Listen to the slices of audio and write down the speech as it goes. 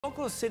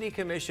Local city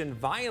commission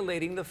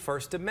violating the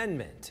First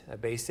Amendment. A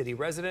Bay City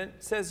resident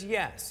says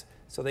yes,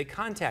 so they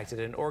contacted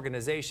an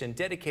organization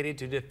dedicated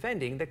to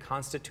defending the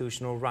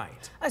constitutional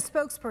right. A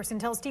spokesperson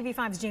tells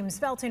TV5's James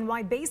Felton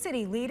why Bay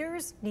City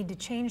leaders need to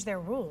change their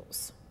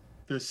rules.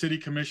 The city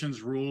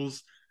commission's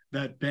rules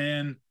that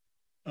ban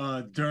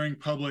during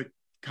public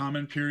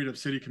comment period of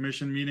city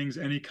commission meetings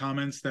any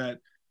comments that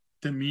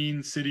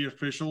demean city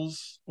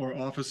officials or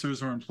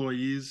officers or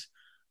employees,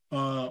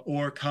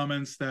 or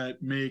comments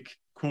that make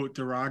quote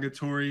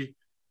derogatory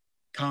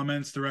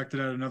comments directed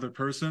at another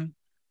person,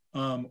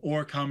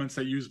 or comments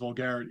that use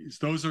vulgarities.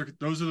 Those are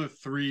the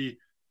three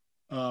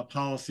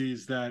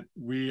policies that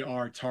we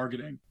are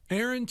targeting.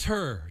 Aaron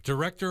Turr,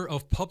 Director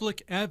of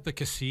Public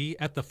Advocacy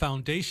at the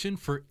Foundation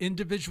for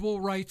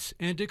Individual Rights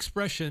and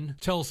Expression,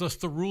 tells us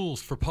the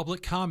rules for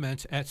public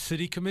comment at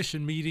City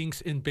Commission meetings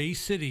in Bay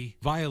City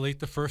violate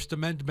the First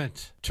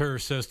Amendment. Turr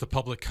says the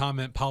public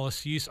comment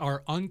policies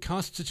are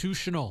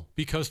unconstitutional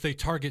because they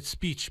target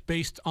speech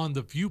based on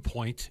the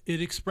viewpoint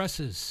it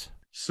expresses.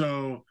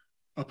 So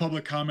a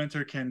public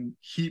commenter can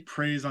heap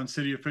praise on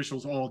city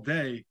officials all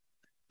day,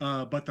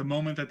 but the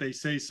moment that they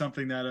say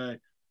something that a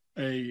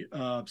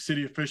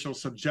city official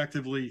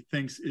subjectively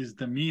thinks is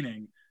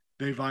demeaning,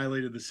 they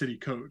violated the city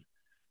code.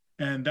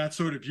 And that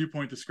sort of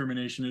viewpoint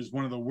discrimination is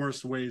one of the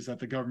worst ways that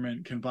the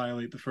government can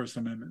violate the First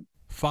Amendment.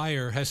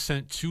 Fire has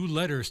sent 2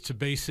 letters to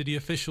Bay City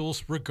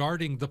officials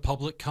regarding the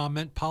public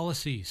comment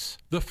policies.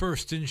 The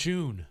first in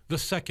June, the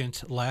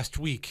second last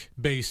week.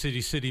 Bay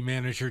City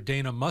Manager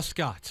Dana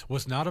Muscott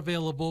was not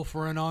available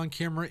for an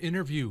on-camera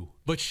interview,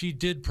 but she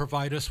did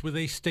provide us with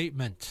a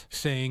statement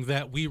saying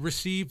that we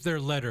received their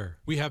letter.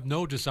 We have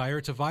no desire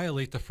to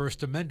violate the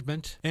First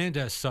Amendment and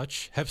as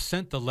such have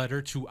sent the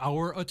letter to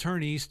our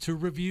attorneys to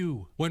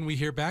review. When we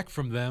hear back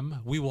from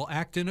them, we will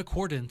act in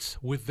accordance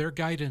with their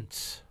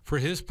guidance. For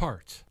his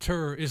part,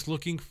 Turr is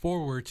looking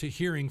forward to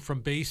hearing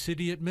from Bay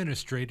City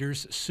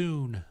administrators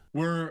soon.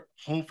 We're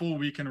hopeful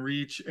we can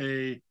reach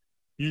a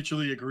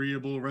mutually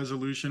agreeable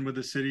resolution with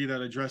the city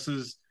that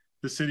addresses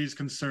the city's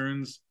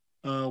concerns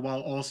while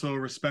also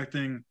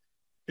respecting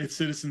its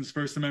citizens'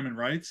 First Amendment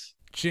rights.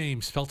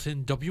 James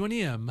Felton,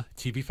 WNEM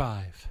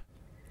TV5.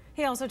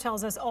 He also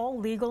tells us all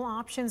legal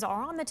options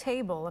are on the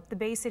table if the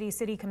Bay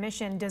City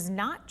Commission does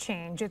not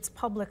change its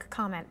public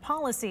comment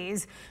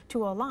policies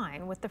to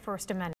align with the First Amendment.